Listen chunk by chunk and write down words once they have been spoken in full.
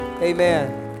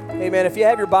Amen. Amen. If you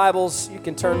have your Bibles, you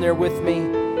can turn there with me,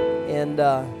 and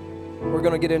we're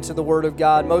going to get into the Word of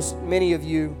God. Many of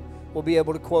you will be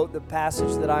able to quote the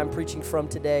passage that I'm preaching from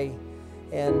today.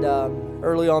 And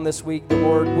early on this week, the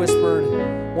Lord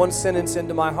whispered one sentence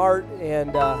into my heart,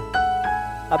 and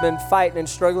I've been fighting and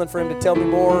struggling for Him to tell me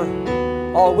more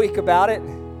all week about it,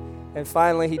 and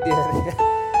finally He did.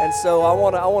 And so I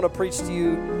want to preach to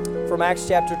you from Acts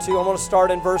chapter 2. I'm going to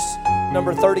start in verse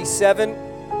number 37.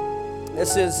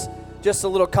 This is just a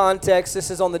little context.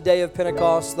 This is on the day of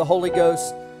Pentecost. The Holy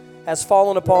Ghost has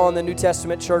fallen upon the New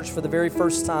Testament church for the very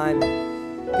first time.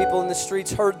 People in the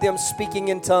streets heard them speaking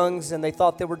in tongues, and they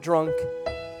thought they were drunk.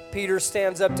 Peter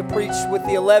stands up to preach with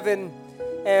the 11,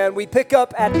 and we pick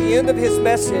up at the end of his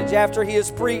message after he has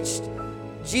preached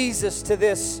Jesus to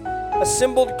this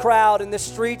assembled crowd in the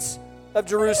streets of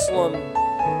Jerusalem.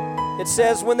 It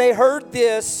says, when they heard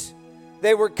this,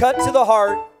 they were cut to the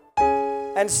heart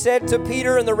and said to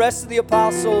Peter and the rest of the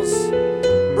apostles,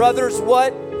 brothers,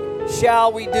 what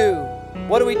shall we do?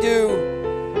 What do we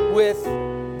do with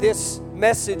this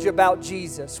message about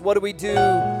Jesus? What do we do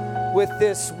with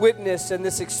this witness and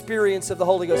this experience of the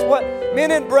Holy Ghost? What,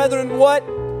 men and brethren, what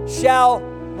shall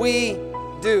we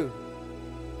do?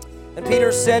 And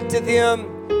Peter said to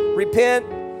them, repent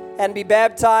and be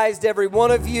baptized, every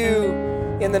one of you,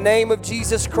 in the name of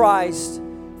Jesus Christ,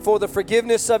 for the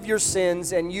forgiveness of your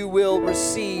sins, and you will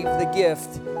receive the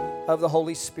gift of the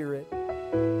Holy Spirit.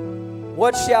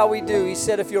 What shall we do? He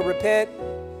said, if you'll repent,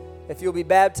 if you'll be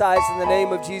baptized in the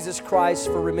name of Jesus Christ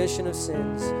for remission of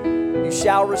sins, you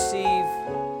shall receive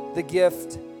the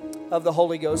gift of the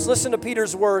Holy Ghost. Listen to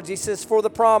Peter's words. He says, for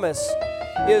the promise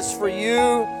is for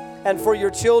you and for your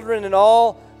children and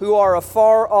all who are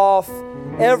afar off,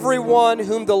 everyone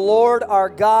whom the Lord our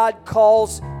God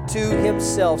calls to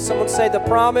Himself. Someone say, the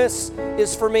promise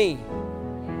is for me.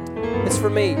 It's for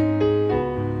me.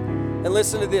 And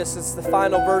listen to this. It's the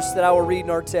final verse that I will read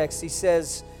in our text. He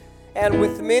says, and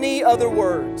with many other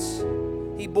words,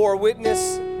 He bore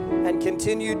witness and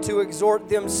continued to exhort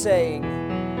them, saying,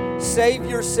 save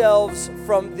yourselves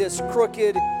from this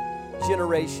crooked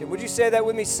generation. Would you say that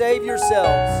with me? Save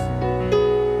yourselves.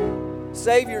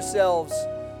 Save yourselves.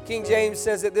 King James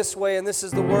says it this way, and this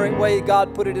is the way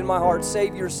God put it in my heart.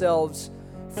 Save yourselves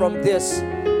from this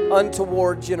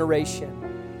untoward generation.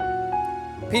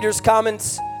 Peter's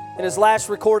comments in his last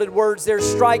recorded words there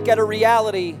strike at a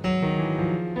reality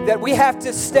that we have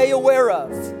to stay aware of.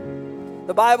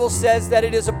 The Bible says that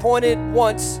it is appointed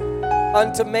once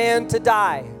unto man to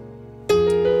die.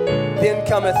 Then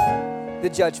cometh the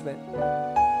judgment.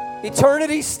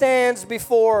 Eternity stands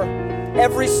before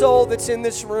every soul that's in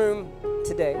this room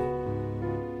today.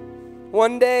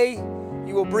 One day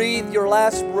you will breathe your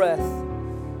last breath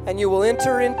and you will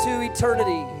enter into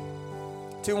eternity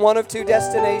to one of two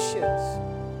destinations.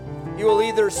 You will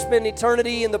either spend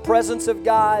eternity in the presence of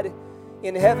God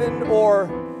in heaven, or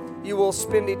you will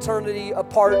spend eternity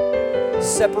apart,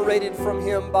 separated from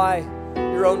Him by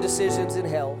your own decisions in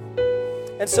hell.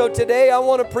 And so today I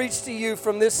want to preach to you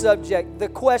from this subject, the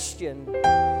question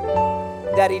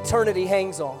that eternity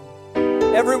hangs on.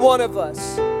 Every one of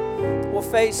us will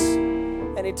face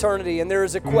an eternity, and there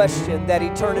is a question that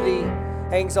eternity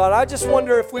hangs on. I just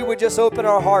wonder if we would just open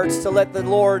our hearts to let the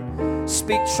Lord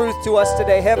speak truth to us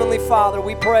today. Heavenly Father,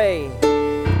 we pray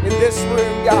in this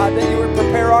room, God, that you would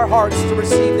prepare our hearts to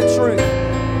receive the truth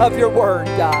of your word,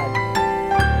 God.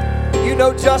 You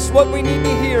know just what we need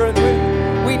to hear and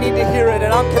when we need to hear it.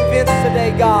 And I'm convinced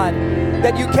today, God,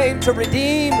 that you came to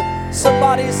redeem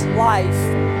somebody's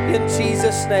life. In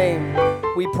Jesus' name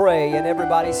we pray. And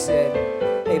everybody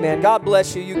said, amen. God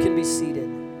bless you. You can be seated.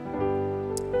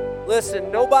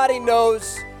 Listen, nobody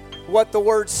knows what the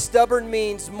word stubborn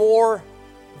means more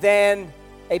than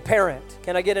a parent.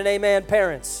 Can I get an amen,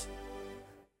 parents?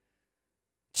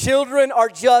 Children are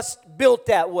just built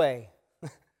that way.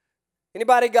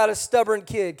 Anybody got a stubborn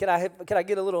kid? Can I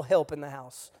get a little help in the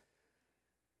house?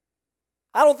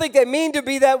 I don't think they mean to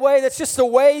be that way. That's just the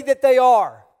way that they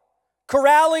are.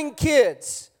 Corralling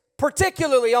kids,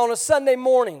 particularly on a Sunday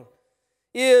morning,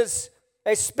 is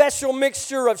a special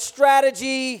mixture of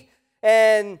strategy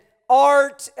and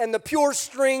art and the pure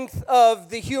strength of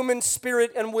the human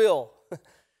spirit and will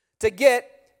to get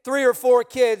 3 or 4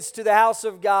 kids to the house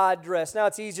of God dressed. Now,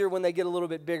 it's easier when they get a little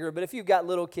bit bigger, but if you've got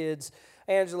little kids,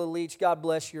 Angela Leach, God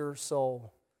bless your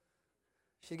soul.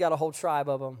 She's got a whole tribe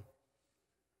of them.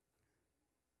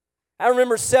 I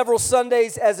remember several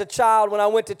Sundays as a child when I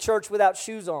went to church without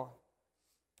shoes on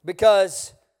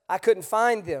because I couldn't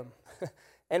find them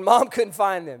and Mom couldn't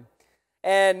find them.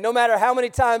 And no matter how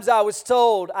many times I was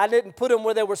told, I didn't put them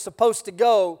where they were supposed to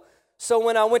go. So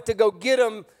when I went to go get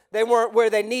them, They weren't where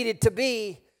they needed to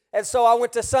be. And so I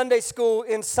went to Sunday school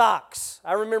in socks.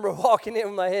 I remember walking in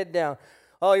with my head down.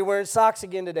 Oh, you're wearing socks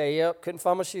again today? Yep, couldn't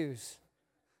find my shoes.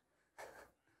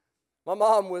 My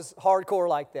mom was hardcore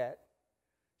like that.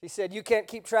 She said, you can't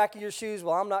keep track of your shoes.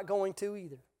 Well, I'm not going to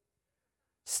either.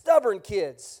 Stubborn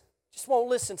kids just won't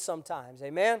listen sometimes,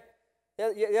 amen?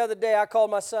 The other day I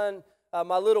called my son,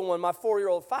 my little one, my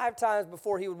 4-year-old, 5 times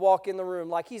before he would walk in the room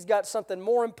like he's got something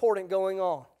more important going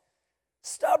on.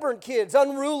 Stubborn kids,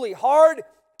 unruly, hard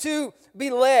to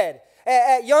be led.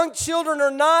 Young children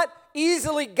are not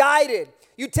easily guided.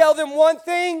 You tell them one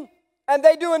thing and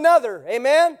they do another,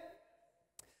 amen?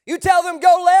 You tell them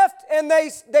go left and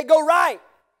they go right.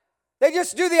 They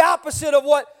just do the opposite of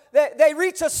what, they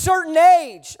reach a certain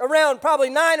age, around probably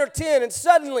 9 or 10, and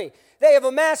suddenly they have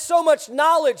amassed so much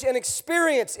knowledge and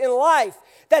experience in life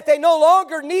that they no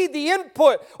longer need the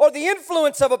input or the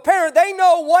influence of a parent. They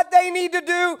know what they need to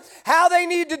do, how they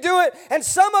need to do it, and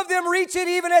some of them reach it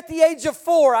even at the age of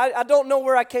 4. I don't know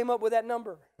where I came up with that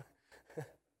number.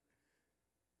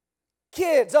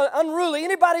 Kids, unruly.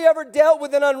 Anybody ever dealt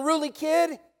with an unruly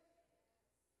kid?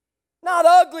 Not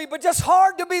ugly, but just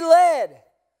hard to be led.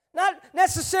 Not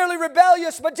necessarily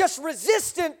rebellious, but just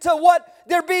resistant to what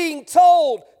they're being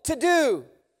told to do.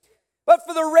 But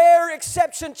for the rare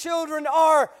exception, children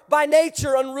are by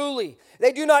nature unruly.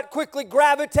 They do not quickly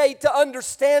gravitate to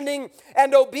understanding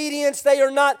and obedience. They are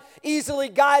not easily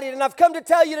guided. And I've come to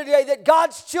tell you today that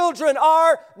God's children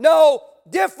are no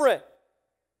different.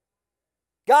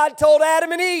 God told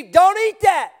Adam and Eve, don't eat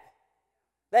that.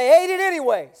 They ate it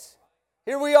anyways.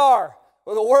 Here we are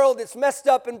with a world that's messed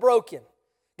up and broken.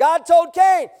 God told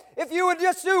Cain, if you would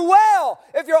just do well,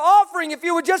 if your offering, if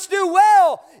you would just do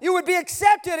well, you would be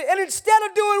accepted. And instead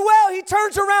of doing well, he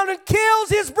turns around and kills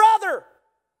his brother.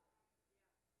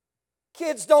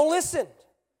 Kids don't listen.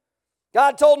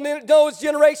 God told Noah's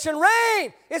generation,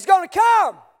 rain is going to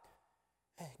come.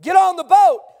 Get on the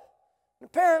boat. And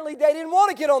apparently they didn't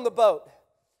want to get on the boat.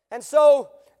 And so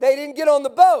they didn't get on the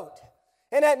boat.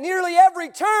 And at nearly every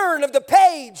turn of the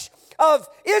page of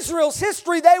Israel's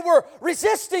history, they were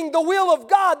resisting the will of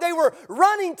God. They were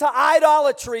running to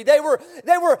idolatry. They were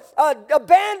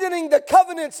abandoning the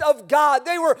covenants of God.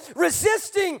 They were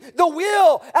resisting the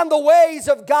will and the ways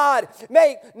of God.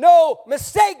 Make no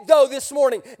mistake, though, this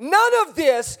morning, none of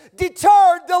this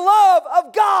deterred the love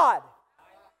of God.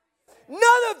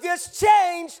 None of this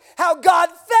changed how God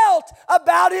felt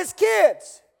about his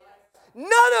kids. None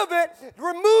of it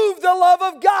removed the love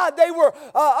of God. They were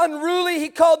unruly. He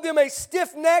called them a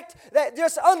stiff-necked, that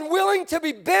just unwilling to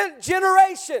be bent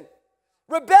generation.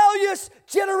 Rebellious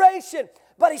generation.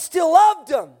 But he still loved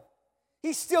them.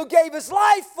 He still gave his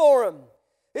life for them.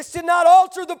 This did not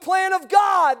alter the plan of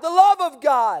God, the love of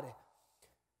God.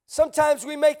 Sometimes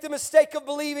we make the mistake of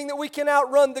believing that we can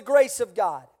outrun the grace of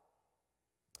God.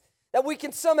 That we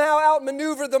can somehow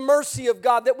outmaneuver the mercy of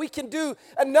God, that we can do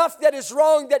enough that is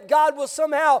wrong, that God will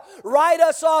somehow write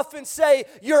us off and say,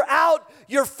 you're out,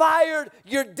 you're fired,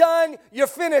 you're done, you're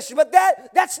finished. But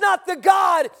that's not the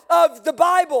God of the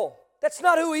Bible. That's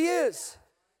not who he is.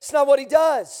 It's not what he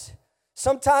does.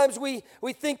 Sometimes we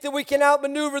think that we can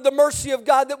outmaneuver the mercy of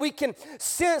God, that we can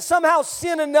somehow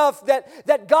sin enough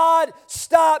that God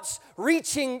stops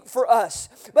reaching for us.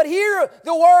 But hear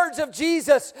the words of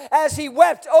Jesus as he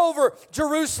wept over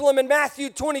Jerusalem in Matthew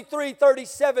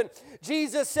 23:37.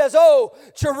 Jesus says, oh,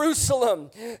 Jerusalem,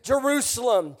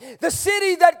 Jerusalem, the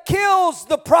city that kills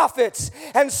the prophets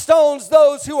and stones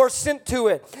those who are sent to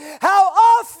it. How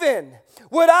often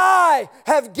would I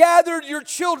have gathered your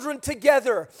children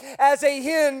together as a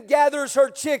hen gathers her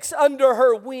chicks under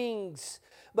her wings?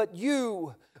 But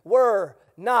you were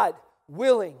not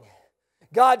willing.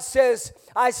 God says,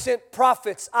 I sent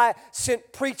prophets, I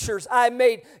sent preachers, I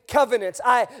made covenants,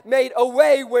 I made a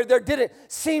way where there didn't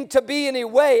seem to be any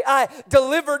way. I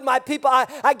delivered my people,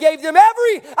 I gave them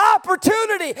every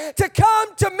opportunity to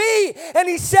come to me. And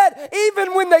he said,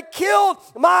 even when they killed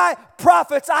my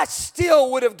prophets, I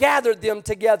still would have gathered them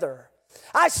together.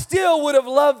 I still would have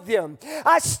loved them.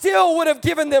 I still would have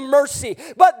given them mercy,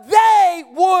 but they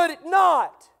would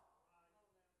not.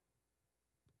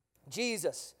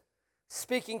 Jesus,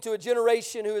 speaking to a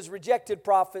generation who has rejected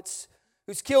prophets,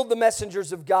 who's killed the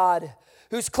messengers of God,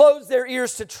 who's closed their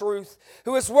ears to truth,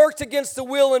 who has worked against the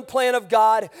will and plan of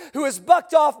God, who has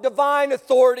bucked off divine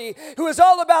authority, who is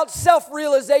all about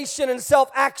self-realization and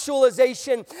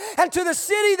self-actualization. And to the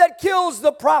city that kills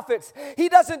the prophets, he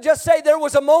doesn't just say there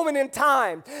was a moment in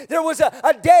time, there was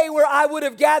a day where I would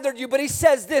have gathered you, but he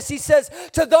says this, he says,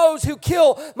 to those who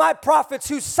kill my prophets,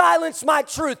 who silence my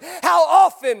truth, how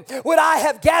often would I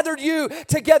have gathered you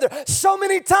together? So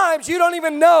many times you don't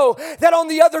even know that on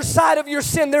the other side of your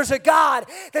sin, there's a God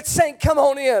that's saying, come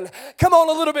on in. Come on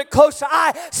a little bit closer.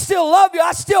 I still love you.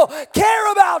 I still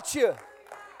care about you.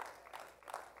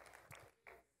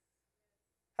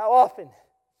 How often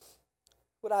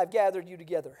would I have gathered you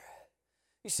together?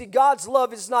 You see, God's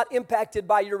love is not impacted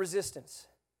by your resistance.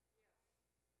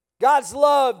 God's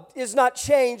love is not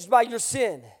changed by your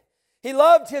sin. He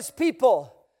loved His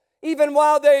people even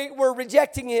while they were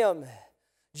rejecting Him.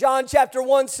 John chapter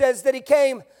 1 says that He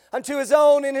came unto His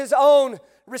own, and His own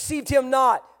received Him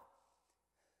not.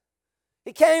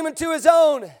 He came unto His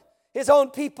own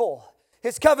people,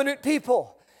 His covenant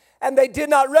people, and they did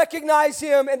not recognize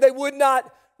Him, and they would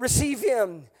not receive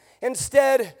Him.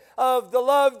 Instead of the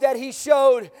love that He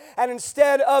showed, and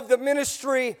instead of the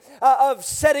ministry of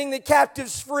setting the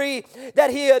captives free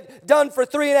that He had done for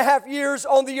 3.5 years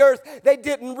on the earth, they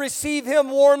didn't receive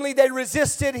Him warmly. They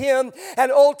resisted Him,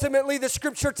 and ultimately the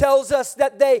Scripture tells us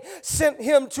that they sent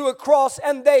Him to a cross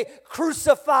and they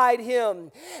crucified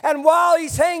Him. And while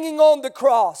He's hanging on the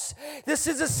cross, this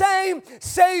is the same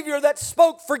Savior that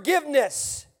spoke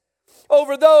forgiveness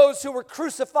over those who were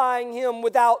crucifying Him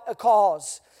without a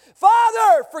cause.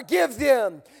 Father, forgive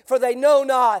them, for they know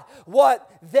not what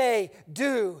they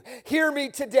do. Hear me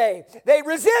today. They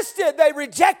resisted, they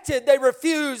rejected, they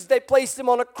refused, they placed Him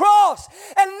on a cross,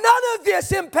 and none of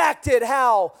this impacted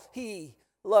how He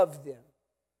loved them.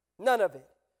 None of it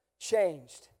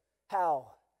changed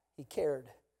how He cared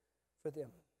for them.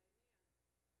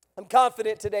 I'm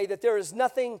confident today that there is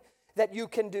nothing that you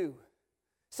can do.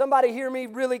 Somebody hear me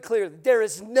really clearly. There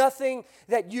is nothing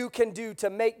that you can do to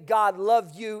make God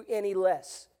love you any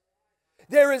less.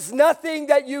 There is nothing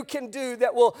that you can do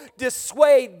that will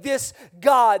dissuade this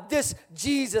God, this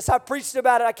Jesus. I preached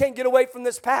about it. I can't get away from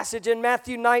this passage in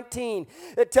Matthew 19.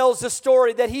 It tells the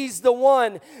story that He's the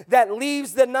one that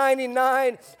leaves the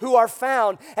 99 who are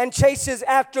found and chases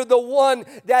after the one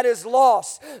that is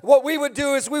lost. What we would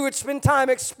do is we would spend time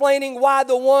explaining why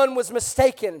the one was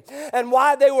mistaken and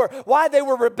why they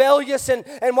were rebellious and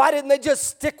why didn't they just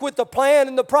stick with the plan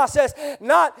and the process.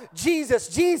 Not Jesus.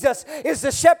 Jesus is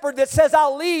the shepherd that says,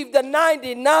 I'll leave the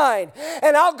 99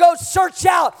 and I'll go search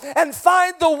out and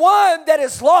find the one that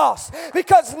is lost,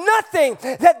 because nothing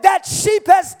that sheep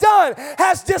has done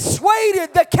has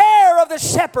dissuaded the care of the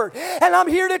shepherd. And I'm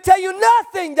here to tell you,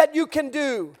 nothing that you can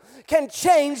do can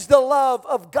change the love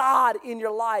of God in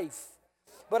your life.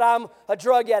 But I'm a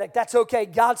drug addict. That's okay.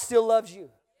 God still loves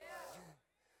you.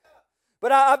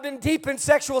 But I've been deep in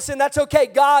sexual sin. That's okay.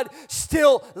 God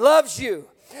still loves you.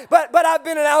 But I've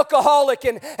been an alcoholic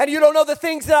and you don't know the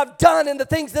things that I've done and the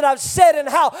things that I've said and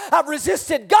how I've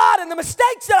resisted God and the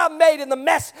mistakes that I've made and the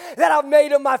mess that I've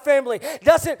made of my family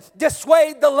doesn't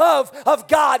dissuade the love of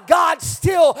God. God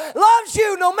still loves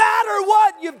you no matter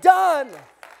what you've done.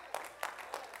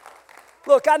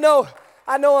 Look, I know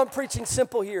I'm preaching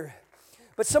simple here.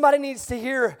 But somebody needs to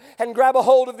hear and grab a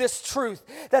hold of this truth,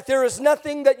 that there is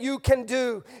nothing that you can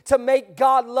do to make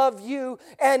God love you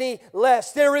any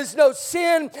less. There is no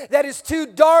sin that is too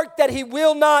dark that He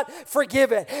will not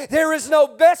forgive it. There is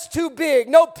no mess too big,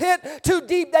 no pit too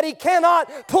deep that He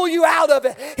cannot pull you out of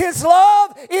it. His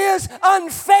love is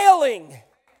unfailing.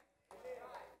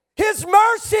 His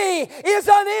mercy is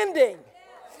unending.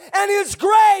 And His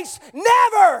grace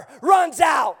never runs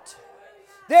out.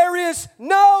 There is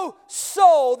no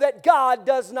soul that God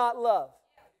does not love.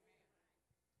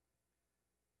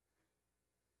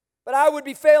 But I would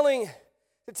be failing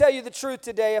to tell you the truth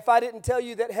today if I didn't tell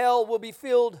you that hell will be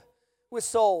filled with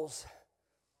souls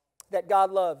that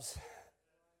God loves.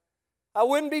 I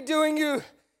wouldn't be doing you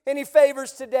any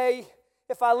favors today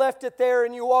if I left it there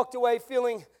and you walked away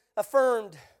feeling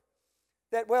affirmed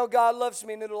that, well, God loves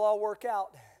me and it'll all work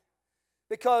out.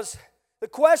 Because the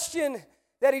question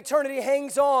that eternity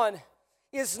hangs on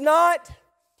is not,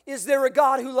 is there a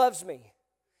God who loves me?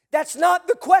 That's not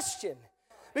the question.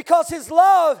 Because His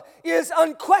love is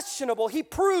unquestionable. He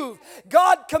proved,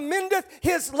 God commendeth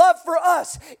His love for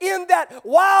us in that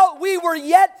while we were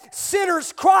yet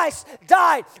sinners, Christ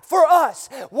died for us.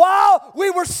 While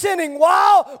we were sinning,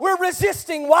 while we're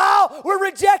resisting, while we're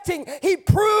rejecting, He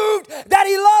proved that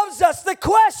He loves us. The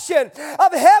question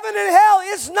of heaven and hell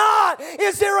is not,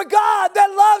 is there a God that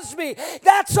loves me?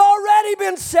 That's already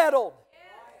been settled.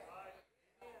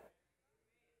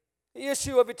 The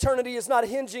issue of eternity is not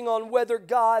hinging on whether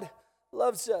God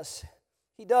loves us.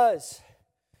 He does.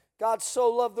 God so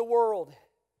loved the world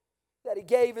that He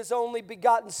gave His only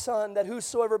begotten Son, that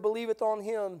whosoever believeth on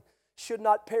Him should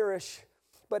not perish,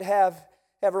 but have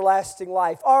everlasting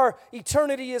life. Our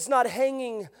eternity is not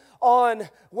hanging on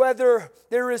whether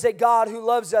there is a God who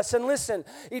loves us. And listen,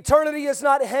 eternity is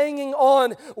not hanging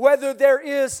on whether there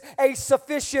is a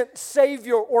sufficient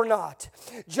Savior or not.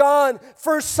 John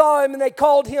first saw him and they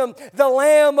called him the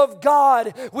Lamb of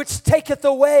God, which taketh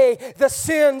away the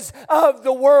sins of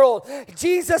the world.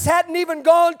 Jesus hadn't even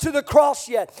gone to the cross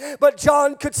yet, but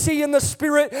John could see in the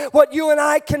Spirit what you and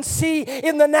I can see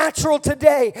in the natural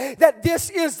today, that this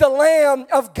is the Lamb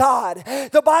of God.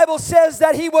 The Bible says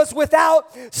that he was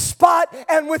without spot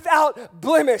and without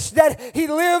blemish, that he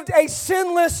lived a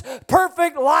sinless,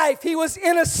 perfect life. He was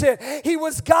innocent. He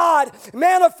was God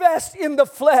manifest in the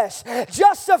flesh,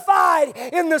 justified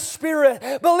in the Spirit,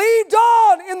 believed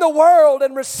on in the world,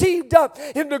 and received up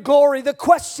into glory. The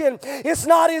question is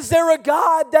not, is there a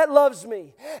God that loves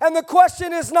me? And the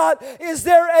question is not, is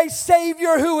there a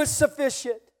Savior who is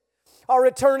sufficient? Our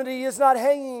eternity is not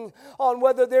hanging on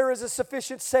whether there is a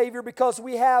sufficient Savior, because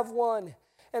we have one,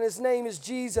 and His name is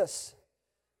Jesus.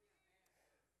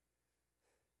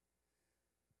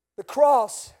 The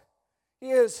cross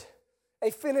is a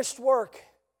finished work.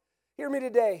 Hear me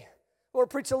today. I'm going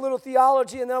to preach a little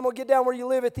theology, and then I'm going to get down where you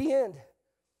live at the end.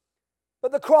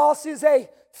 But the cross is a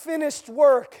finished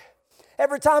work.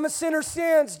 Every time a sinner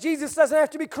sins, Jesus doesn't have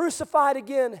to be crucified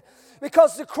again,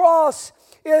 because the cross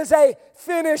is a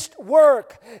finished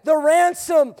work. The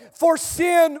ransom for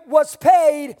sin was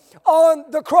paid on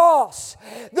the cross.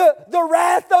 The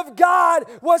wrath of God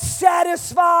was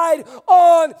satisfied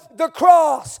on the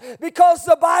cross, because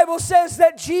the Bible says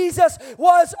that Jesus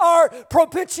was our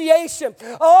propitiation.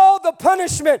 All the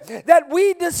punishment that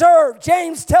we deserve,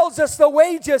 James tells us the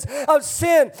wages of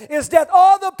sin is death.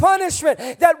 All the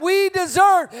punishment that we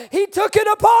deserve, He took it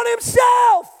upon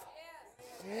Himself.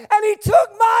 And He took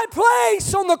my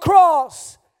place on the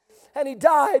cross. And He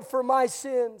died for my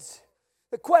sins.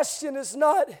 The question is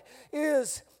not,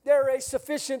 is there a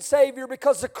sufficient Savior?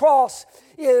 Because the cross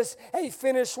is a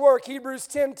finished work. Hebrews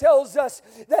 10 tells us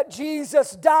that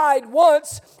Jesus died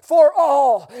once for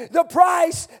all. The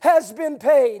price has been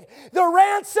paid. The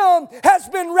ransom has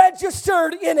been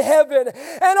registered in heaven.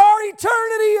 And our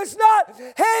eternity is not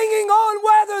hanging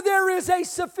on whether there is a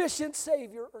sufficient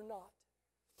Savior or not.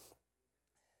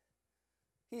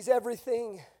 He's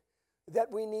everything that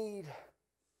we need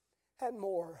and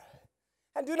more.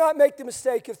 And do not make the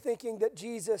mistake of thinking that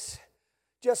Jesus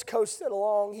just coasted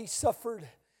along. He suffered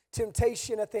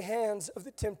temptation at the hands of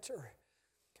the tempter.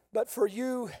 But for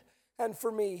you and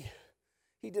for me,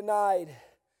 He denied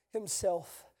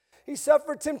Himself. He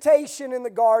suffered temptation in the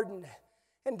garden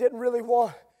and didn't really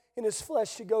want in His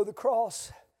flesh to go to the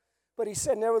cross. But He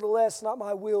said, nevertheless, not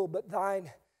my will, but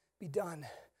thine be done.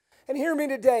 And hear me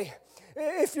today.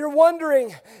 If you're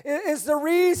wondering, is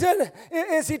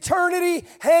eternity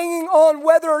hanging on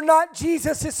whether or not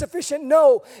Jesus is sufficient?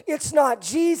 No, it's not.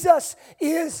 Jesus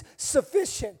is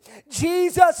sufficient.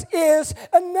 Jesus is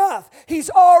enough. He's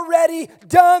already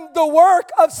done the work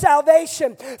of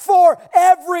salvation for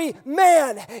every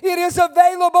man. It is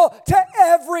available to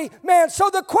every man. So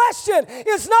the question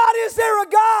is not, is there a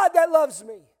God that loves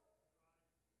me?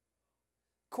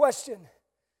 The question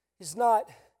is not,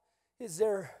 is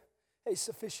there a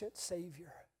sufficient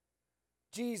Savior?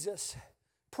 Jesus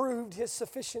proved His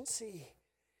sufficiency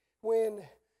when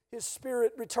His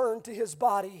spirit returned to His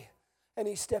body and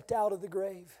He stepped out of the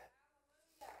grave.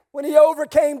 When He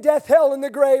overcame death, hell, and the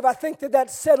grave, I think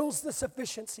that settles the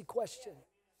sufficiency question.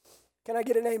 Can I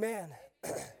get an amen?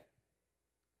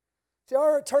 See,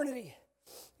 our eternity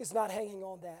is not hanging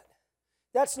on that.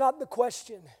 That's not the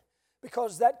question,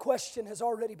 because that question has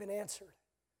already been answered.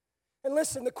 And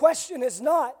listen, the question is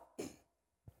not,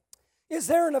 is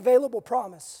there an available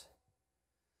promise?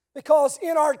 Because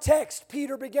in our text,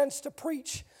 Peter begins to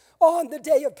preach on the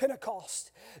day of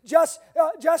Pentecost. Just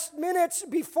minutes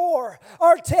before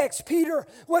our text, Peter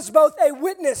was both a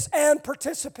witness and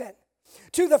participant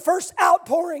to the first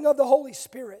outpouring of the Holy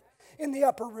Spirit in the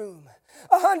upper room.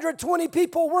 120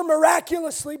 people were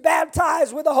miraculously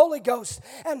baptized with the Holy Ghost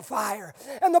and fire.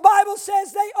 And the Bible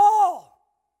says they all,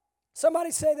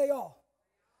 somebody say they all.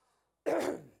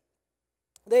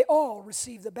 They all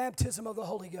received the baptism of the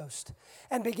Holy Ghost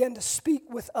and began to speak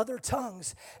with other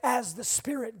tongues as the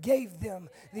Spirit gave them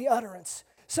the utterance.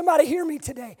 Somebody hear me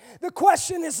today. The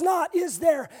question is not, is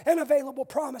there an available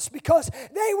promise? Because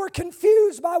they were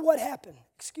confused by what happened.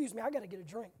 Excuse me, I got to get a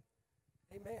drink.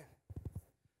 Amen.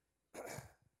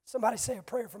 Somebody say a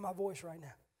prayer for my voice right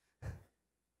now.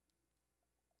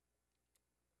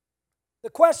 The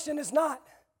question is not,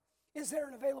 is there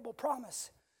an available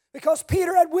promise? Because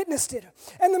Peter had witnessed it.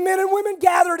 And the men and women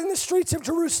gathered in the streets of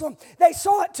Jerusalem, they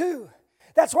saw it too.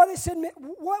 That's why they said,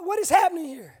 what is happening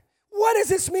here? What does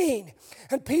this mean?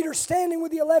 And Peter, standing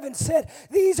with the 11, said,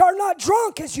 these are not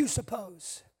drunk as you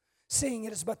suppose, seeing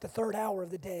it is but the third hour of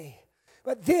the day.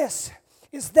 But this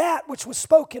is that which was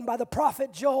spoken by the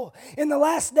prophet Joel. In the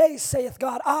last days, saith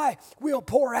God, I will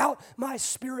pour out my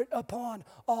Spirit upon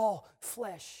all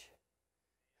flesh.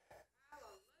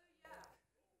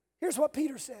 Here's what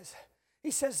Peter says.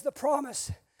 He says the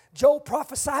promise Joel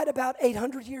prophesied about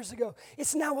 800 years ago,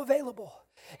 it's now available.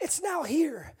 It's now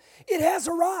here. It has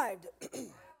arrived.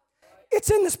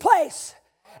 It's in this place.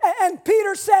 And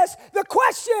Peter says the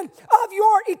question of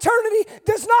your eternity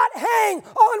does not hang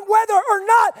on whether or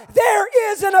not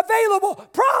there is an available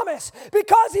promise.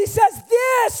 Because he says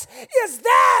this is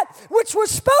that which was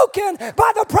spoken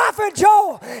by the prophet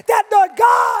Joel, that the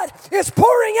God is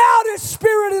pouring out His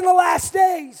Spirit in the last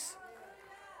days.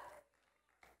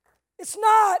 It's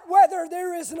not whether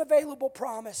there is an available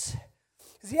promise.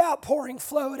 As the outpouring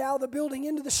flowed out of the building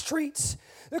into the streets,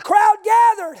 the crowd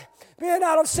gathered, men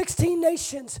out of 16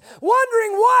 nations,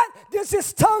 wondering what does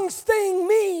this tongues thing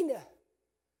mean?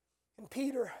 And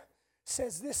Peter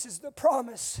says this is the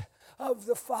promise of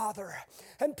the Father.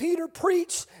 And Peter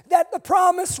preached that the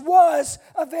promise was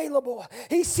available.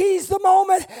 He seized the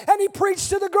moment and he preached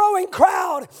to the growing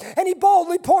crowd. And he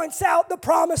boldly points out the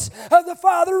promise of the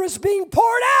Father is being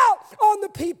poured out on the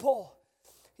people.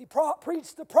 He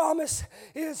preached the promise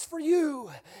is for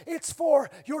you. It's for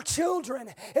your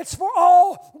children. It's for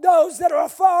all those that are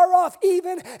far off,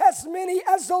 even as many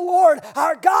as the Lord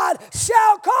our God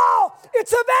shall call.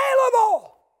 It's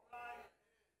available.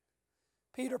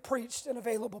 Peter preached an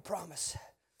available promise.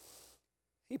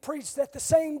 He preached that the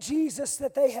same Jesus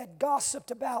that they had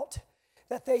gossiped about,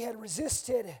 that they had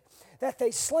resisted, that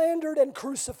they slandered and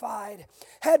crucified,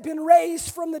 had been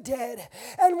raised from the dead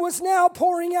and was now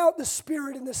pouring out the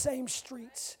Spirit in the same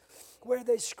streets where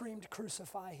they screamed,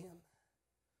 crucify Him.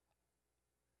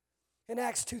 In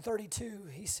Acts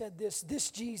 2:32, he said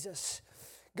this Jesus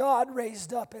God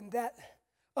raised up, and that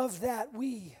of that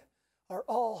we are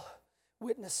all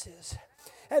witnesses.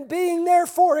 And being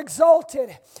therefore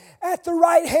exalted at the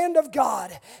right hand of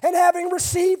God, and having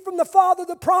received from the Father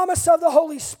the promise of the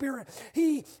Holy Spirit,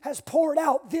 He has poured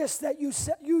out this that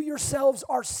you yourselves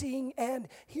are seeing and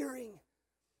hearing.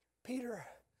 Peter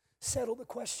settled the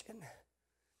question,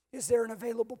 is there an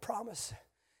available promise?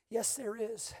 Yes, there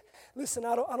is. Listen,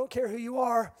 I don't care who you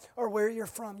are or where you're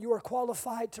from. You are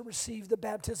qualified to receive the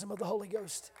baptism of the Holy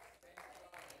Ghost.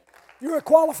 You are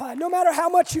qualified. No matter how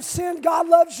much you've sinned, God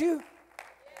loves you.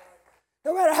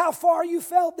 No matter how far you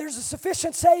felt, there's a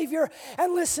sufficient Savior.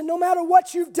 And listen, no matter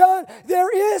what you've done,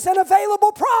 there is an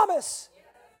available promise.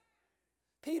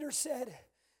 Peter said,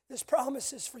 this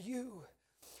promise is for you.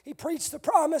 He preached the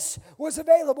promise was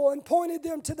available and pointed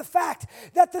them to the fact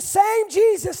that the same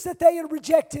Jesus that they had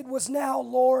rejected was now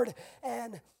Lord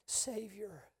and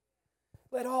Savior.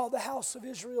 Let all the house of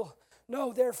Israel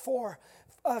know, therefore,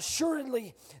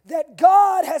 assuredly, that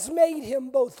God has made Him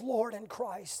both Lord and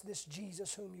Christ, this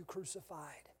Jesus whom you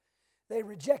crucified. They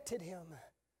rejected Him,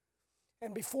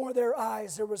 and before their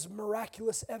eyes there was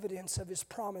miraculous evidence of His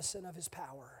promise and of His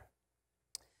power.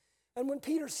 And when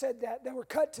Peter said that, they were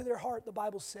cut to their heart, the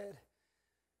Bible said,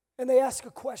 and they asked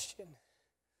a question.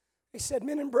 They said,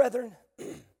 men and brethren,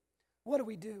 what do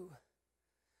we do?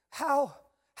 How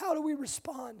do we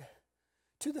respond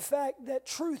to the fact that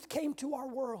truth came to our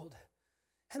world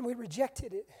and we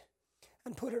rejected it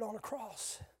and put it on a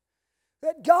cross?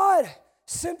 That God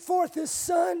sent forth His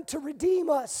Son to redeem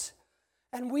us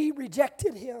and we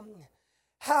rejected Him.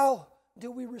 How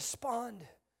do we respond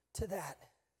to that?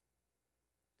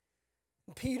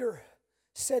 And Peter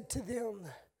said to them,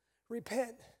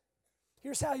 repent.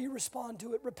 Here's how you respond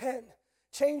to it. Repent.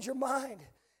 Change your mind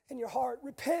and your heart.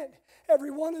 Repent,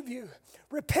 every one of you.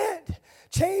 Repent.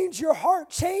 Change your heart.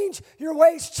 Change your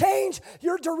ways. Change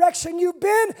your direction. You've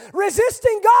been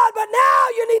resisting God, but now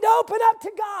you need to open up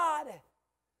to God.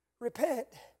 Repent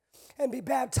and be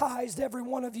baptized, every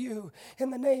one of you,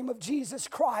 in the name of Jesus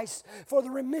Christ for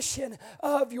the remission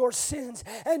of your sins,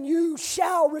 and you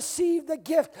shall receive the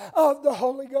gift of the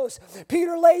Holy Ghost.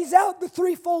 Peter lays out the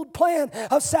threefold plan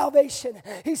of salvation.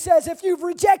 He says, if you've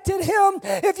rejected Him,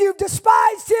 if you've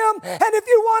despised Him, and if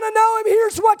you want to know Him,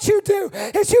 here's what you do,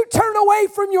 is you turn away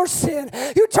from your sin.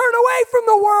 You turn away from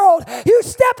the world. You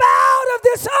step out of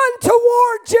this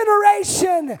untoward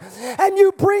generation, and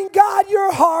you bring God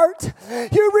your heart.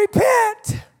 You repent.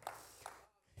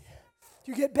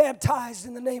 You get baptized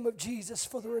in the name of Jesus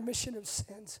for the remission of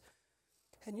sins,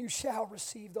 and you shall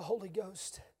receive the Holy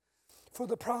Ghost, for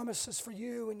the promises for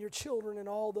you and your children and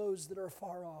all those that are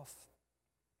far off.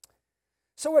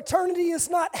 So eternity is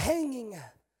not hanging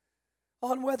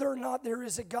on whether or not there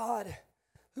is a God,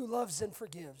 who loves and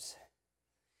forgives.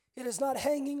 It is not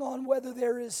hanging on whether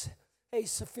there is a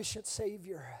sufficient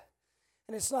Savior.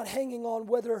 And it's not hanging on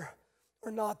whether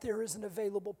or not there is an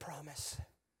available promise.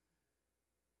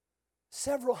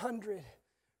 Several hundred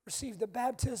received the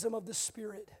baptism of the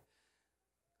Spirit.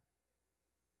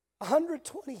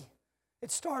 120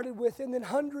 it started with, and then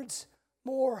hundreds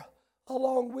more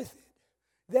along with it.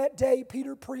 That day,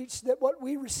 Peter preached that what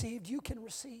we received, you can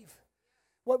receive.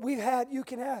 What we've had, you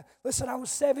can have. Listen, I was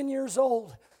 7 years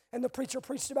old, and the preacher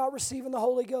preached about receiving the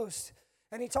Holy Ghost.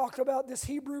 And he talked about this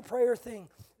Hebrew prayer thing,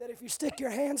 that if you stick your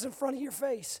hands in front of your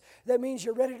face, that means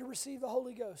you're ready to receive the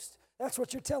Holy Ghost. That's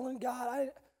what you're telling God.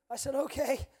 I said,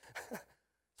 okay,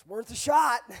 it's worth a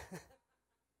shot.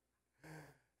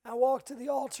 I walked to the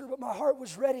altar, but my heart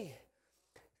was ready.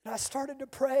 And I started to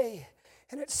pray.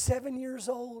 And at 7 years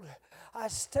old,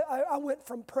 I went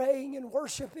from praying and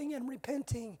worshiping and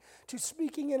repenting to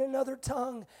speaking in another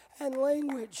tongue and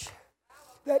language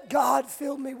that God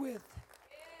filled me with.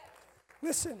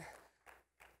 Listen,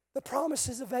 the promise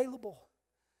is available.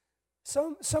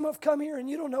 Some have come here and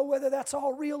you don't know whether that's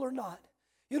all real or not.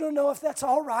 You don't know if that's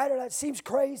all right or that seems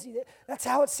crazy. That's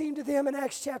how it seemed to them in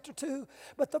Acts chapter 2.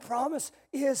 But the promise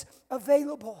is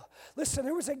available. Listen,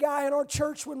 there was a guy in our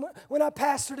church when I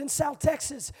pastored in South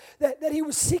Texas that he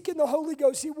was seeking the Holy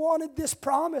Ghost. He wanted this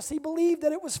promise. He believed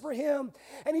that it was for him.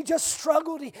 And he just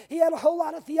struggled. He had a whole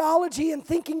lot of theology and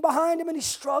thinking behind him, and he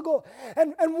struggled.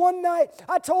 And one night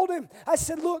I told him, I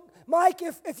said, look, Mike,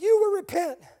 if you will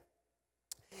repent,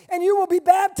 and you will be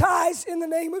baptized in the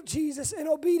name of Jesus in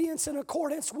obedience and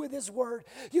accordance with His word,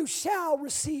 you shall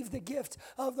receive the gift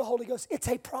of the Holy Ghost. It's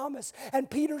a promise. And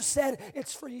Peter said,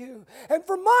 it's for you. And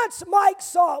for months, Mike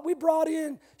saw it. We brought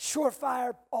in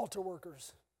surefire altar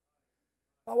workers.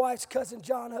 My wife's cousin,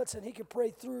 John Hudson, he could pray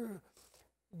through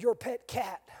your pet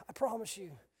cat. I promise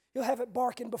you. You'll have it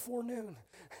barking before noon.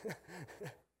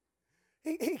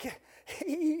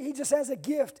 He just has a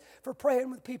gift for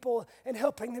praying with people and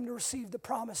helping them to receive the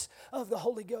promise of the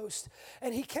Holy Ghost.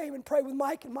 And he came and prayed with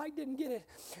Mike, and Mike didn't get it.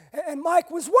 And Mike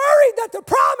was worried that the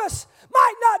promise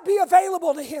might not be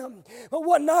available to him. But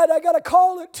one night I got a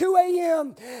call at 2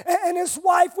 a.m. and his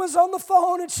wife was on the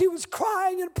phone, and she was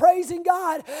crying and praising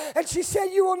God. And she said,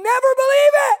 you will never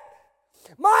believe it.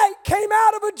 Mike came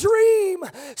out of a dream,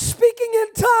 speaking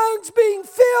in tongues, being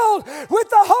filled with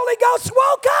the Holy Ghost,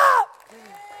 woke up.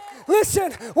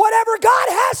 Listen, whatever God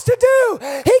has to do,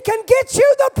 He can get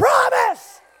you the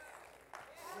promise.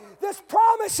 This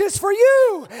promise is for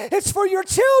you. It's for your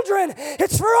children.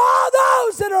 It's for all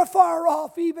those that are far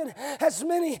off, even as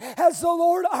many as the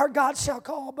Lord our God shall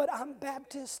call. But I'm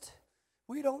Baptist.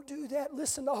 We don't do that.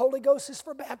 Listen, the Holy Ghost is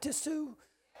for Baptists too.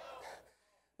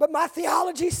 But my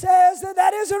theology says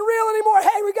that isn't real anymore.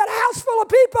 Hey, we got a house full of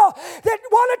people that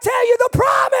want to tell you the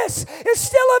promise is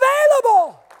still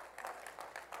available.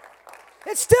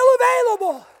 It's still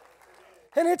available.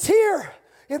 And it's here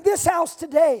in this house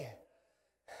today.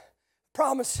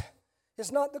 Promise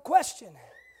is not the question.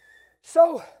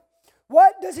 So,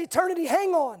 what does eternity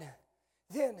hang on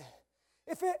then?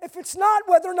 If it's not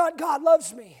whether or not God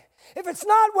loves me, if it's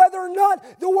not whether or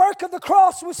not the work of the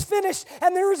cross was finished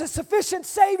and there is a sufficient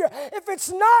Savior, if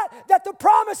it's not that the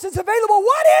promise is available,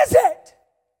 what is it?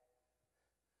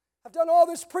 I've done all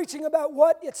this preaching about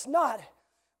what it's not,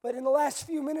 but in the last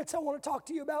few minutes I want to talk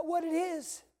to you about what it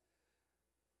is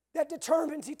that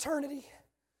determines eternity.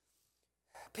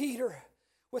 Peter,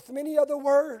 with many other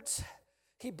words,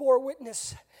 he bore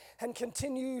witness and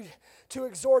continued to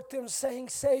exhort them, saying,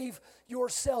 save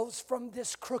yourselves from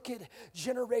this crooked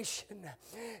generation.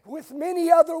 With many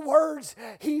other words,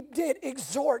 he did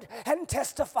exhort and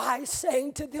testify,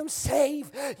 saying to them,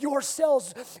 save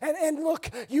yourselves. And look,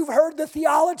 you've heard the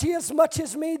theology as much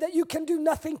as me that you can do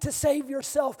nothing to save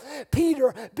yourself.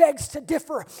 Peter begs to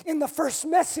differ in the first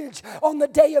message on the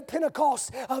day of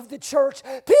Pentecost of the church.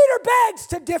 Peter begs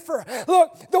to differ.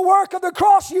 Look, the work of the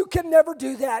cross, you can never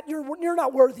do that. You're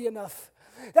not worthy enough.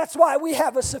 That's why we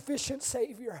have a sufficient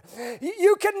Savior.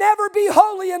 You can never be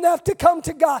holy enough to come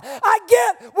to God. I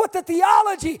get what the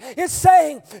theology is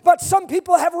saying, but some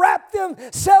people have wrapped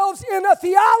themselves in a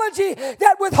theology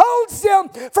that withholds them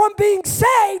from being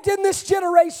saved in this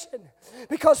generation.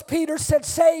 Because Peter said,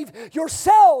 save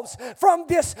yourselves from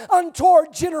this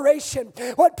untoward generation.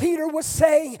 What Peter was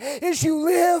saying is you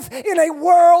live in a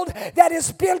world that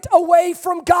is bent away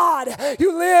from God.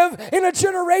 You live in a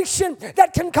generation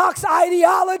that concocts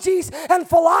ideologies and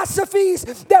philosophies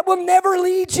that will never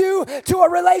lead you to a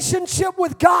relationship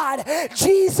with God.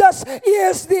 Jesus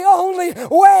is the only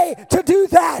way to do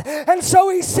that. And so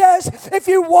he says, if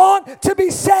you want to be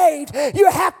saved,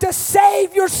 you have to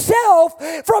save yourself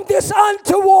from this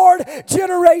untoward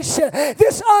generation,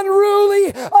 this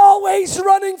unruly, always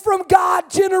running from God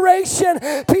generation.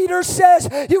 Peter says,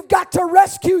 you've got to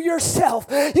rescue yourself.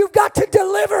 You've got to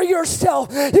deliver yourself.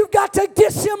 You've got to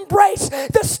disembrace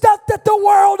the stuff that the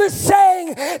world is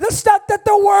saying, the stuff that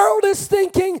the world is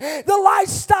thinking, the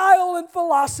lifestyle and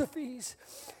philosophies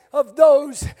of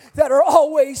those that are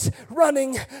always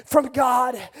running from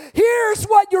God. Here's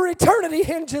what your eternity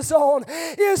hinges on,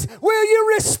 is will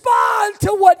you respond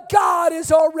to what God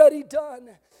has already done,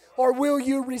 or will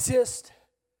you resist?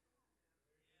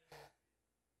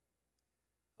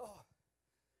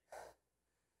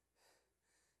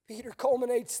 Peter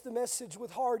culminates the message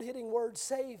with hard-hitting words,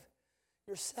 save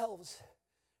yourselves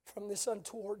from this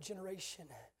untoward generation.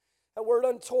 That word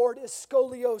untoward is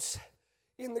scolios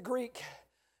in the Greek.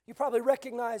 You probably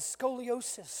recognize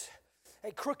scoliosis,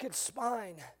 a crooked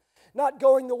spine, not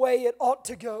going the way it ought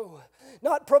to go,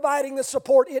 not providing the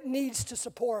support it needs to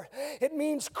support. It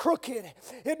means crooked.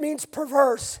 It means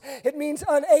perverse. It means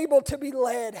unable to be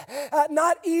led,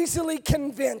 not easily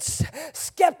convinced,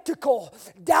 skeptical,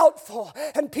 doubtful.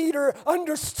 And Peter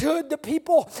understood the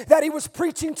people that he was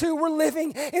preaching to were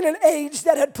living in an age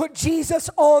that had put Jesus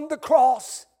on the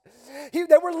cross. They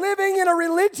were living in a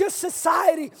religious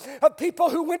society of people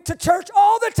who went to church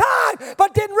all the time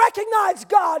but didn't recognize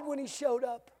God when he showed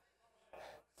up.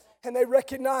 And they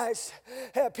recognized,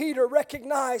 Peter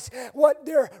recognized what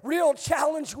their real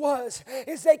challenge was,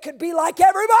 is they could be like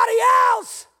everybody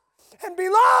else and be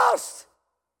lost.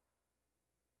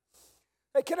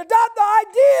 They could adopt the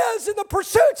ideas and the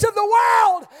pursuits of the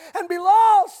world and be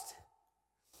lost.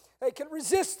 They could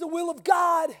resist the will of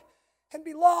God and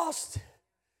be lost.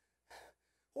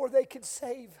 Or they could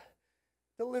save,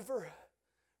 deliver,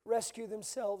 rescue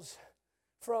themselves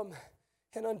from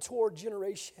an untoward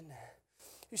generation.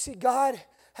 You see, God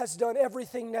has done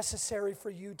everything necessary for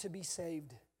you to be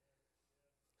saved.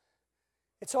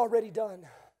 It's already done.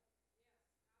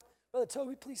 Brother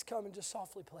Toby, please come and just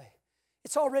softly play.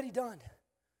 It's already done.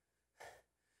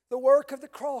 The work of the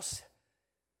cross,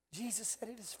 Jesus said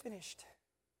it is finished.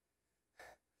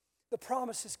 The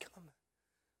promise has come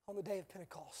on the day of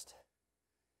Pentecost.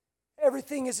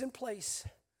 Everything is in place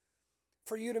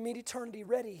for you to meet eternity,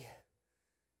 ready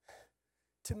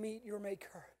to meet your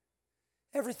Maker.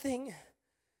 Everything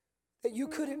that you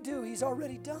couldn't do, He's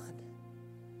already done.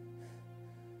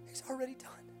 He's already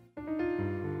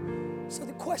done. So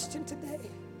the question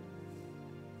today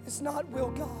is not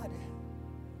will God.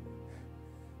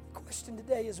 The question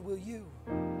today is will you?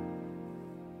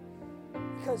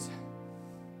 Because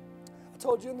I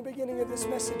told you in the beginning of this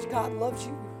message, God loves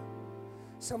you.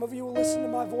 Some of you will listen to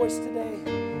my voice today.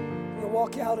 You'll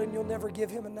walk out and you'll never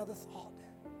give Him another thought.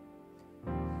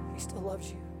 He still loves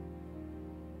you.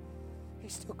 He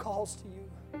still calls to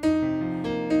you.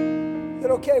 Is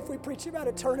it okay if we preach about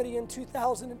eternity in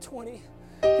 2020?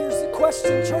 Here's the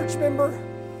question, church member,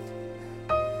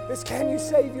 is can you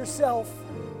save yourself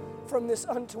from this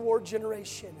untoward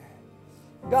generation?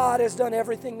 God has done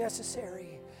everything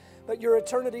necessary, but your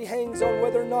eternity hangs on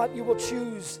whether or not you will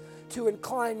choose to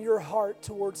incline your heart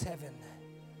towards heaven.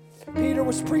 Peter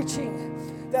was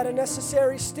preaching that a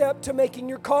necessary step to making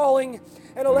your calling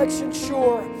and election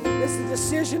sure is the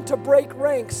decision to break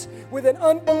ranks with an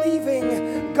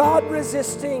unbelieving,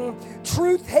 God-resisting,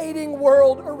 truth-hating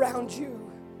world around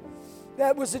you.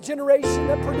 That was a generation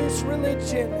that produced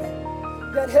religion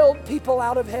that held people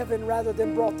out of heaven rather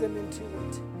than brought them into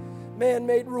it.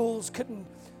 Man-made rules couldn't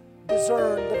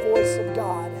discern the voice of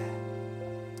God.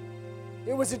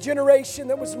 It was a generation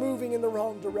that was moving in the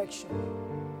wrong direction.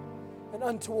 An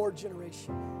untoward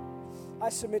generation. I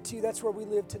submit to you that's where we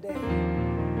live today.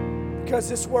 Because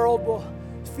this world will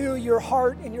fill your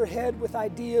heart and your head with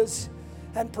ideas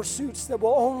and pursuits that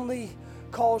will only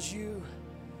cause you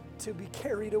to be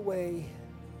carried away.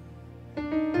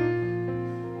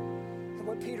 And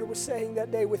what Peter was saying that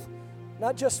day with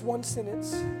not just one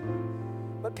sentence,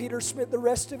 but Peter spent the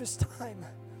rest of his time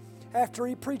after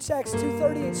he preached Acts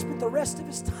 2:38, spent the rest of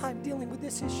his time dealing with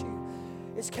this issue,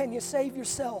 is can you save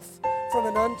yourself from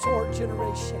an untoward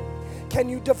generation? Can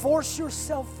you divorce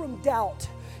yourself from doubt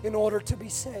in order to be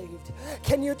saved?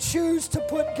 Can you choose to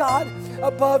put God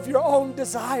above your own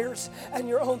desires and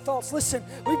your own thoughts? Listen,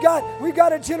 we've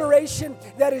got a generation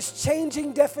that is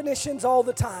changing definitions all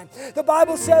the time. The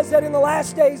Bible says that in the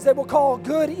last days they will call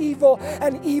good evil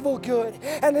and evil good.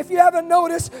 And if you haven't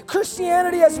noticed,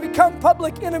 Christianity has become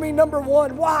public enemy number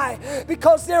one. Why?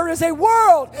 Because there is a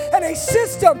world and a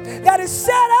system that is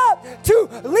set up to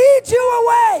lead you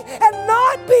away and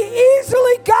not be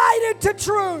easily guided to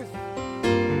truth.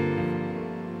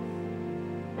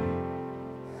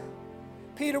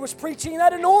 Peter was preaching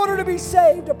that in order to be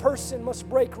saved, a person must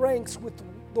break ranks with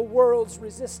the world's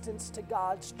resistance to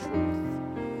God's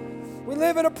truth. We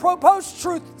live in a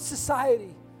post-truth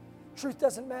society. Truth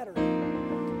doesn't matter.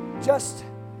 Just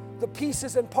the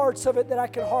pieces and parts of it that I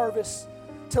can harvest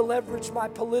to leverage my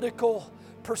political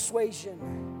persuasion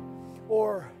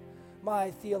or my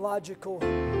theological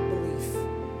belief.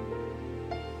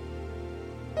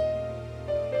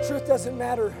 Truth doesn't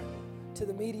matter to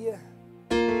the media.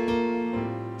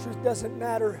 Truth doesn't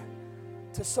matter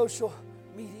to social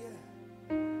media.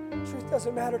 Truth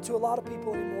doesn't matter to a lot of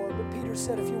people anymore. But Peter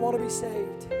said, if you want to be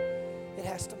saved, it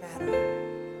has to matter.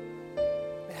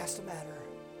 It has to matter.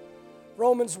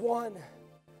 Romans 1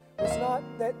 was not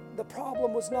that the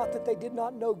problem was not that they did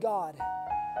not know God.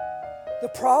 The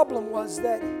problem was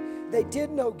that they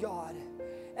did know God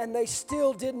and they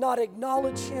still did not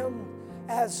acknowledge Him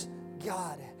as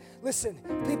God. Listen,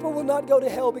 people will not go to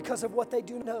hell because of what they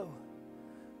do know.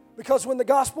 Because when the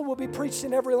gospel will be preached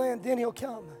in every land, then He'll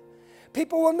come.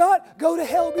 People will not go to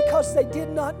hell because they did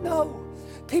not know.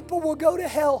 People will go to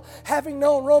hell having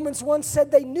known. Romans 1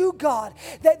 said they knew God,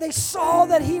 that they saw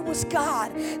that He was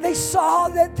God. They saw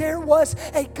that there was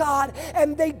a God,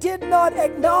 and they did not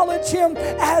acknowledge Him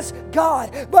as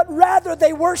God, but rather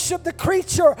they worshiped the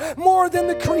creature more than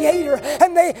the Creator,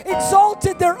 and they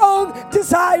exalted their own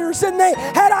desires, and they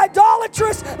had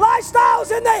idolatrous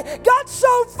lifestyles, and they got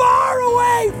so far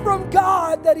away from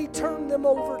God that He turned them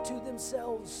over to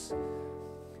themselves.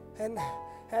 And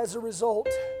as a result,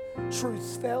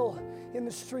 truth fell in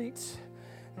the streets.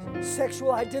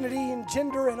 Sexual identity and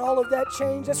gender and all of that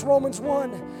changed. That's Romans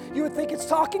 1. You would think it's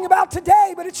talking about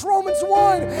today, but it's Romans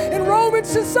 1. In Roman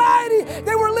society,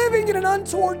 they were living in an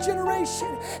untoward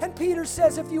generation. And Peter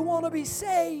says, if you want to be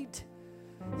saved,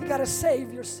 you got to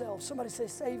save yourself. Somebody say,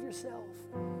 save yourself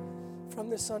from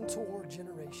this untoward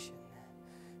generation.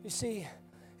 You see,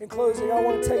 in closing, I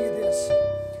want to tell you this,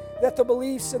 that the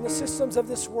beliefs and the systems of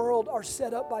this world are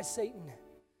set up by Satan.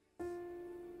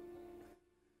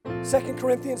 2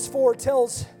 Corinthians 4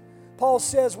 Paul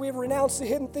says, we have renounced the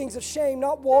hidden things of shame,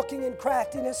 not walking in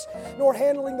craftiness, nor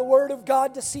handling the word of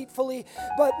God deceitfully,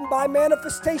 but by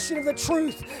manifestation of the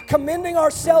truth, commending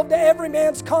ourselves to every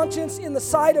man's conscience in the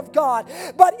sight of God.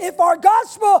 But if our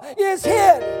gospel is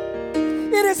hid,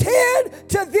 it is hid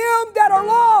to them that are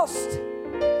lost,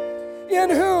 in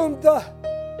whom the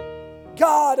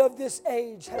God of this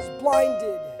age has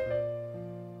blinded,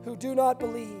 who do not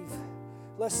believe,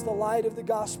 lest the light of the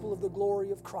gospel of the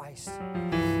glory of Christ,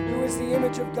 who is the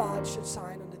image of God, should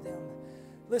shine unto them.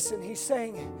 Listen, he's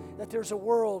saying that there's a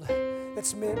world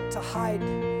that's meant to hide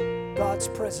God's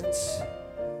presence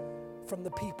from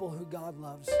the people who God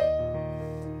loves.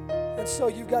 And so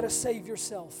you've got to save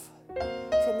yourself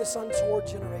from this untoward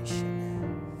generation.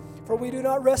 For we do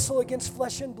not wrestle against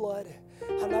flesh and blood.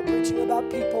 I'm not preaching about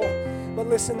people, but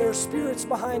listen, there are spirits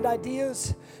behind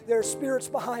ideas, there are spirits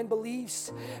behind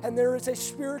beliefs, and there is a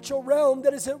spiritual realm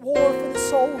that is at war for the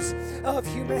souls of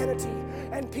humanity.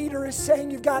 And Peter is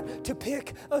saying you've got to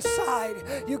pick a side.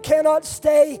 You cannot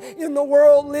stay in the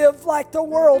world, live like the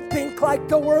world, think like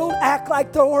the world, act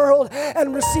like the world,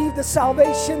 and receive the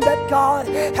salvation that God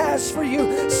has for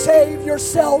you. Save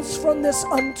yourselves from this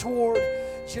untoward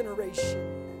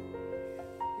generation.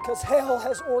 Because hell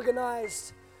has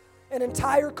organized an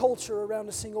entire culture around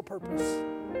a single purpose.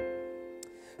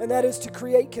 And that is to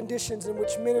create conditions in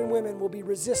which men and women will be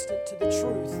resistant to the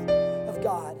truth of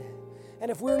God. And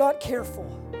if we're not careful,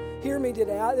 hear me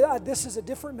today, this is a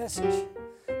different message,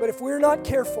 but if we're not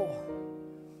careful,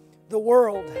 the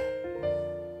world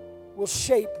will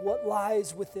shape what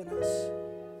lies within us.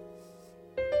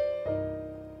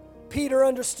 Peter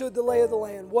understood the lay of the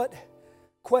land. What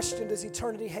question does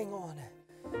eternity hang on?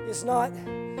 Is not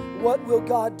what will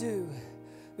God do,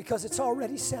 because it's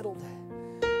already settled.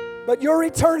 But your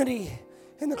eternity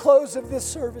in the close of this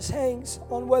service hangs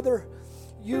on whether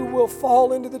you will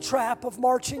fall into the trap of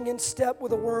marching in step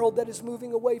with a world that is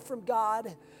moving away from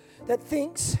God, that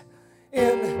thinks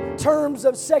in terms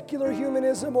of secular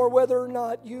humanism, or whether or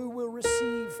not you will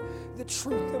receive the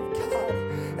truth of God,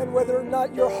 and whether or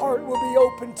not your heart will be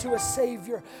open to a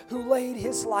Savior who laid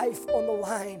His life on the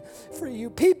line for you.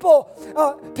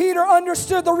 Peter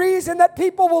understood the reason that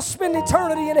people will spend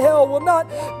eternity in hell will not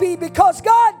be because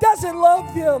God doesn't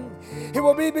love them. It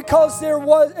will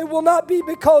not be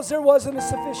because there wasn't a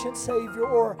sufficient Savior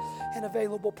or an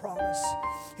available promise.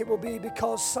 It will be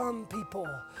because some people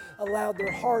allowed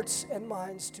their hearts and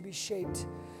minds to be shaped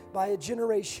by a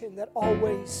generation that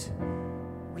always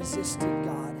resisted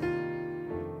God,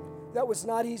 that was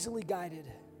not easily guided,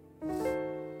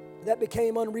 that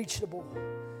became unreachable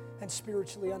and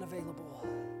spiritually unavailable.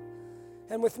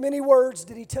 And with many words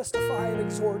did he testify and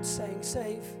exhort, saying,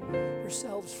 save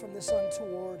yourselves from this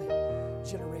untoward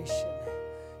generation.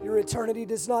 Your eternity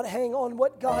does not hang on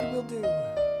what God will do.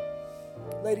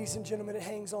 Ladies and gentlemen, it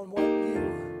hangs on what you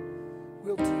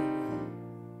will do.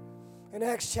 In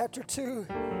Acts chapter 2,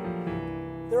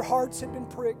 their hearts had been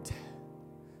pricked.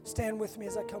 Stand with me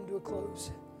as I come to a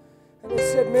close. And they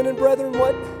said, men and brethren,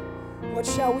 what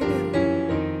shall we do?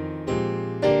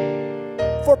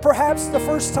 For perhaps the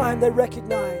first time they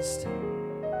recognized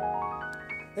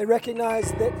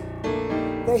that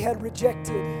they had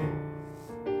rejected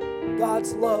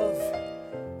God's love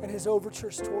and His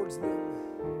overtures towards them.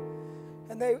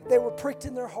 And they were pricked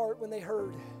in their heart when they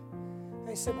heard. And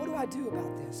they said, what do I do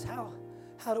about this?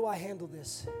 How do I handle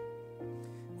this?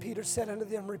 Peter said unto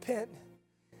them, repent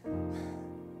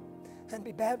and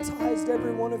be baptized,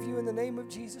 every one of you, in the name of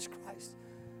Jesus Christ.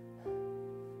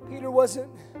 Peter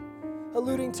wasn't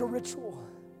alluding to ritual,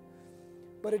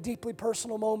 but a deeply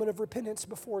personal moment of repentance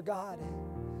before God,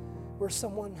 where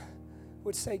someone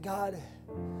would say, God,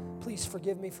 please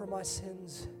forgive me for my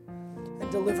sins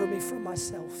and deliver me from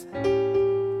myself.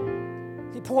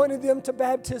 He pointed them to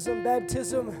baptism.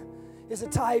 Baptism is a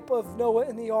type of Noah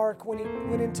in the ark. When he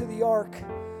went into the ark,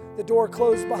 the door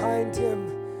closed behind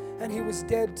him, and he was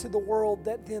dead to the world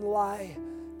that then lay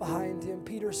behind him.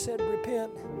 Peter said,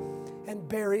 repent and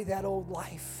bury that old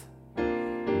life.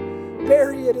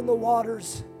 Bury it in the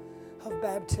waters of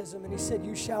baptism. And he said,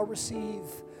 you shall receive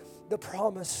the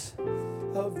promise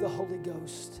of the Holy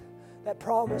Ghost. That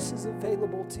promise is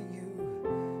available to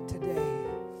you today.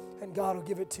 And God will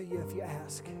give it to you if you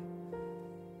ask.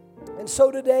 And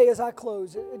so today, as I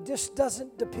close, it just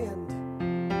doesn't depend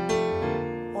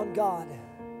on God.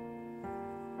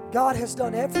 God has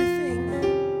done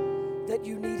everything that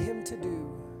you need Him to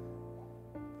do.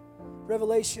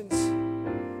 Revelations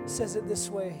says it this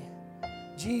way.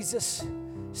 Jesus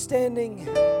standing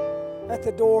at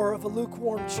the door of a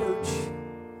lukewarm church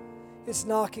is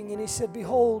knocking, and He said,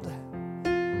 behold,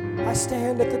 I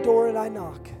stand at the door and I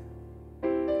knock.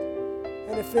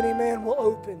 And if any man will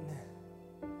open,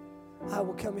 I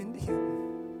will come into him.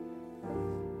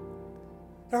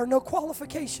 There are no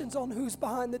qualifications on who's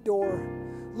behind the door.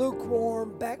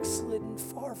 Lukewarm, backslidden,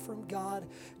 far from God,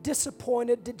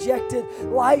 disappointed, dejected.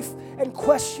 Life and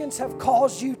questions have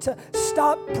caused you to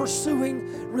stop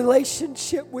pursuing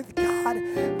relationship with God.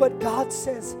 But God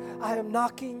says, I am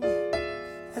knocking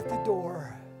at the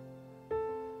door.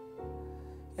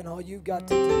 And all you've got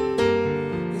to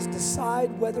do is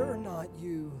decide whether or not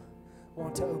you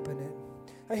want to open it.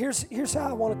 Now here's how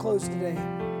I want to close today.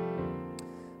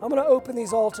 I'm going to open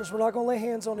these altars. We're not going to lay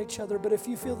hands on each other, but if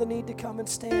you feel the need to come and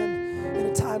stand in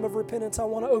a time of repentance, I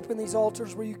want to open these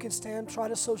altars where you can stand, try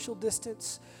to social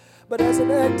distance. But as an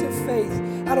act of faith,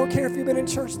 I don't care if you've been in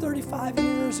church 35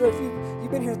 years or if you've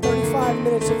been here 35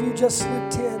 minutes, if you just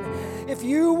slipped in. If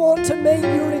you want to make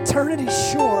your eternity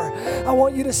sure, I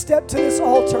want you to step to this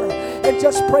altar and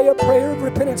just pray a prayer of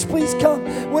repentance. Please come.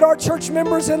 Would our church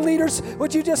members and leaders,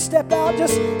 would you just step out,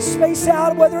 just space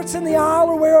out, whether it's in the aisle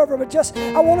or wherever, but just,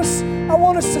 I want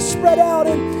us to spread out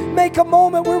and make a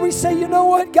moment where we say, you know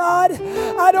what, God,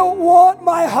 I don't want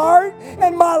my heart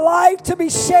and my life to be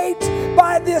shaped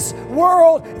by this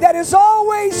world that is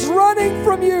always running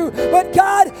from you. But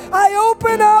God, I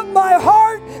open up my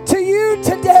heart to you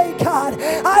today, God.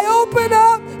 I open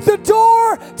up the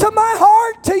door to my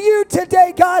heart to you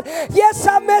today, God. Yes,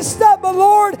 I messed up, but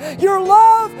Lord, your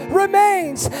love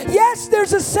remains. Yes,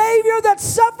 there's a Savior that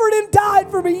suffered and died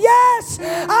for me. Yes,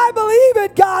 I believe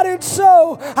it, God, and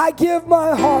so I give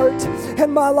my heart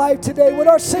and my life today. Would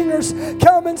our singers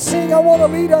come and sing? I want to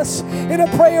lead us in a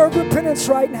prayer of repentance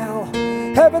right now.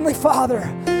 Heavenly Father,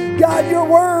 God, your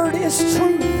word is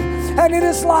truth and it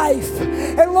is life.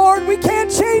 And Lord, we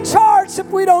can't change hearts if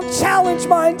we don't challenge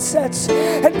mindsets.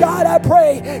 And God, I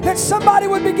pray that somebody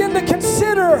would begin to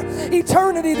consider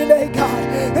eternity today,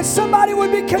 God. That somebody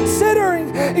would be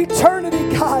considering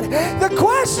eternity, God. The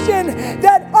question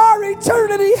that our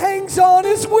eternity hangs on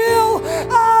is, will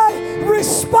I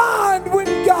respond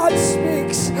when God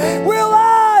speaks? Will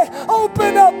I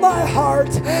open up my heart?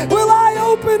 Will I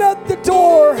open up the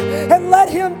door and let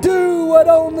Him do what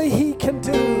only He can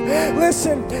do?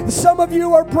 Listen, some of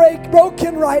you are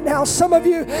broken right now. Some of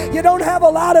you don't have a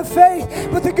lot of faith.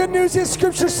 But the good news is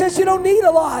Scripture says you don't need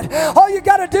a lot. All you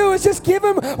got to do is just give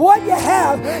Him what you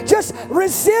have. Just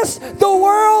resist the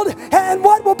world and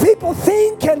what will people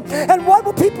think and what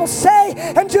will people say.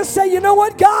 And just say, you know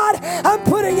what, God, I'm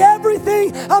putting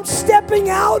everything. I'm stepping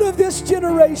out of this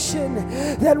generation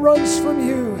that runs from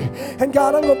you. And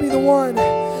God, I'm going to be the one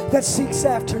that seeks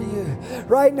after you.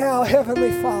 Right now,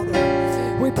 Heavenly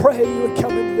Father, we pray you would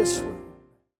come into this room.